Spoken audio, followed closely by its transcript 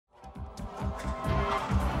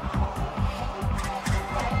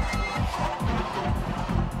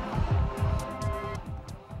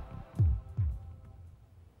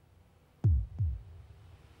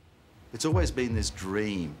It's always been this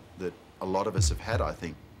dream that a lot of us have had, I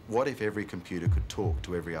think. What if every computer could talk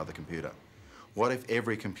to every other computer? What if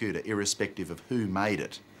every computer, irrespective of who made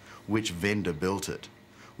it, which vendor built it,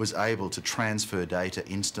 was able to transfer data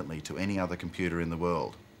instantly to any other computer in the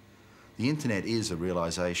world? The internet is a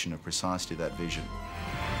realisation of precisely that vision.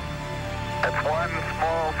 It's one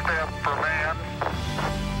small step for man,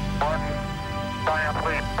 one giant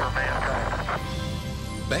leap for mankind.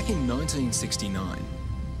 Back in 1969,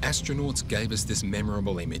 astronauts gave us this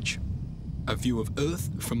memorable image, a view of Earth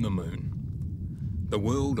from the moon. The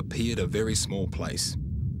world appeared a very small place.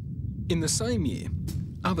 In the same year,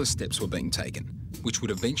 other steps were being taken, which would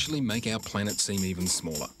eventually make our planet seem even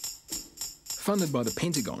smaller. Funded by the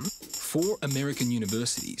Pentagon, 4 American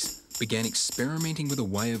universities began experimenting with a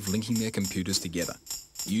way of linking their computers together,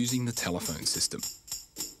 using the telephone system.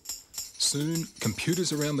 Soon,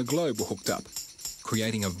 computers around the globe were hooked up,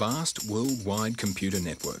 creating a vast worldwide computer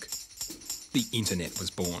network. The internet was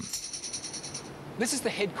born. This is the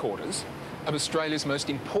headquarters of Australia's most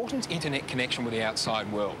important internet connection with the outside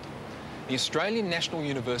world, the Australian National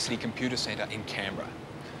University Computer Centre in Canberra.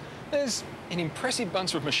 There's an impressive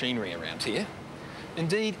bunch of machinery around here.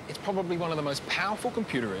 Indeed, it's probably one of the most powerful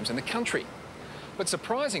computer rooms in the country. But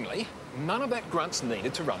surprisingly, none of that grunt's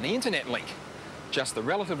needed to run the internet link, just the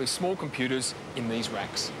relatively small computers in these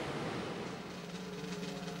racks.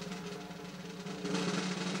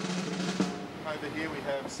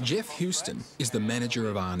 Geoff Huston is the manager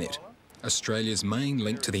of AARNet, Australia's main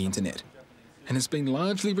link to the internet, and has been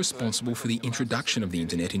largely responsible for the introduction of the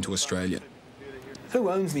internet into Australia. Who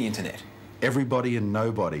owns the internet? Everybody and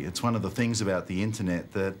nobody. It's one of the things about the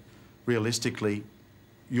internet that, realistically,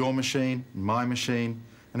 your machine, my machine,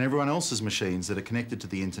 and everyone else's machines that are connected to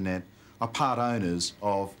the internet are part owners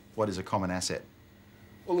of what is a common asset.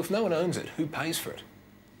 Well, if no one owns it, who pays for it?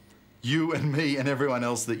 You and me and everyone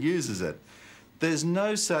else that uses it. There's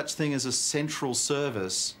no such thing as a central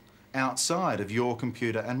service outside of your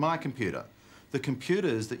computer and my computer. The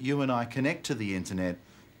computers that you and I connect to the internet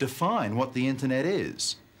define what the internet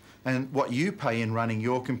is. And what you pay in running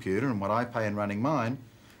your computer and what I pay in running mine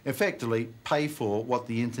effectively pay for what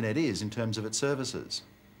the internet is in terms of its services.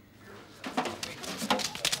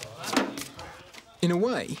 In a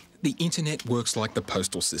way, the internet works like the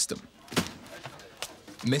postal system.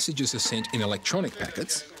 Messages are sent in electronic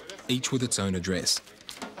packets, each with its own address.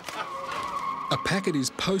 A packet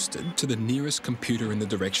is posted to the nearest computer in the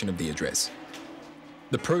direction of the address.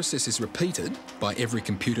 The process is repeated by every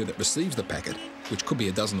computer that receives the packet, which could be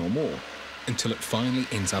a dozen or more, until it finally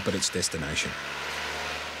ends up at its destination.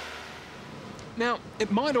 Now,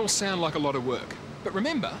 it might all sound like a lot of work, but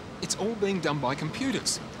remember, it's all being done by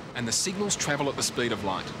computers, and the signals travel at the speed of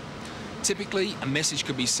light. Typically, a message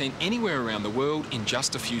could be sent anywhere around the world in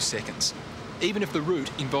just a few seconds, even if the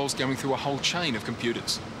route involves going through a whole chain of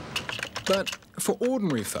computers. But for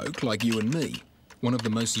ordinary folk like you and me, one of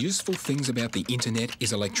the most useful things about the internet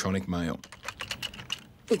is electronic mail.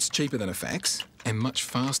 It's cheaper than a fax and much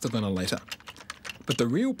faster than a letter. But the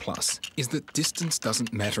real plus is that distance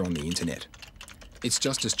doesn't matter on the internet. It's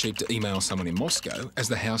just as cheap to email someone in Moscow as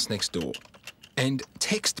the house next door. And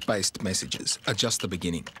text-based messages are just the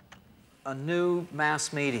beginning. A new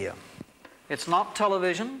mass media. It's not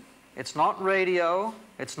television, it's not radio,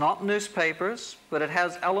 it's not newspapers, but it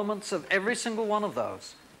has elements of every single one of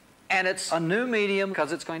those. And it's a new medium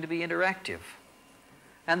because it's going to be interactive.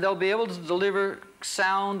 And they'll be able to deliver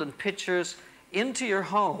sound and pictures into your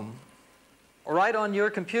home right on your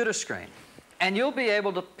computer screen. And you'll be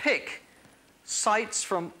able to pick sites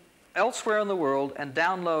from elsewhere in the world and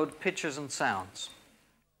download pictures and sounds.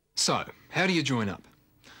 So, how do you join up?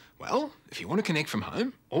 Well, if you want to connect from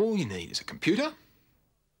home, all you need is a computer,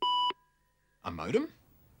 a modem,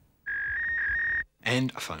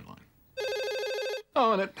 and a phone line.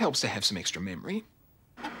 Oh, and it helps to have some extra memory.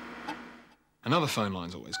 Another phone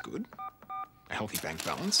line's always good. A healthy bank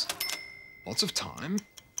balance, lots of time,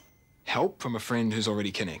 help from a friend who's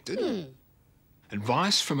already connected,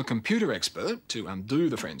 advice from a computer expert to undo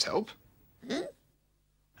the friend's help, an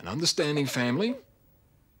understanding family,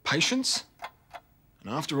 patience, and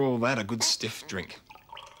after all that, a good stiff drink.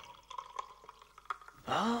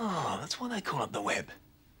 Oh, that's why they call it the web.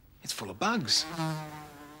 It's full of bugs.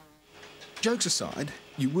 Jokes aside,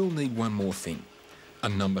 you will need one more thing, a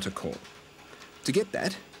number to call. To get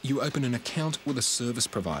that, you open an account with a service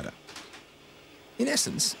provider. In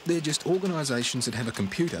essence, they're just organisations that have a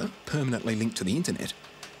computer permanently linked to the internet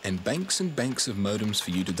and banks of modems for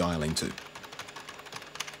you to dial into.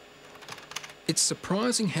 It's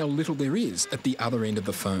surprising how little there is at the other end of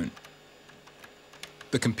the phone.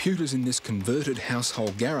 The computers in this converted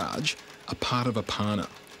household garage are part of a parna,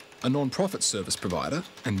 a non-profit service provider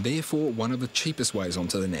and therefore one of the cheapest ways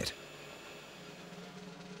onto the net.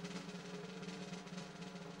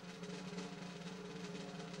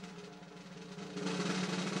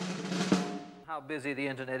 How busy the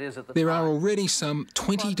internet is at the There time. are already some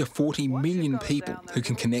 20 to 40 million people who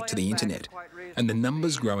can connect to the internet, and the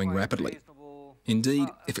number's growing rapidly. Indeed,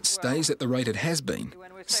 if it stays at the rate it has been,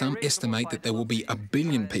 some estimate that there will be 1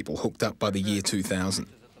 billion people hooked up by the year 2000.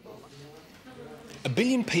 1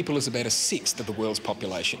 billion people is about 1/6 of the world's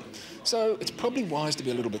population, so it's probably wise to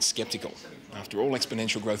be a little bit sceptical. After all,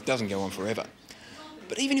 exponential growth doesn't go on forever.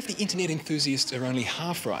 But even if the internet enthusiasts are only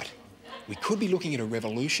half right, we could be looking at a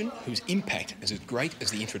revolution whose impact is as great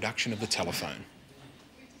as the introduction of the telephone.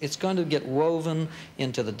 It's going to get woven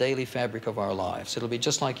into the daily fabric of our lives. It'll be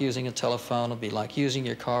just like using a telephone. It'll be like using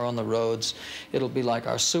your car on the roads. It'll be like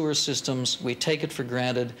our sewer systems. We take it for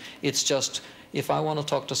granted. It's just, if I want to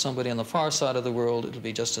talk to somebody on the far side of the world, it'll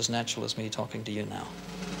be just as natural as me talking to you now.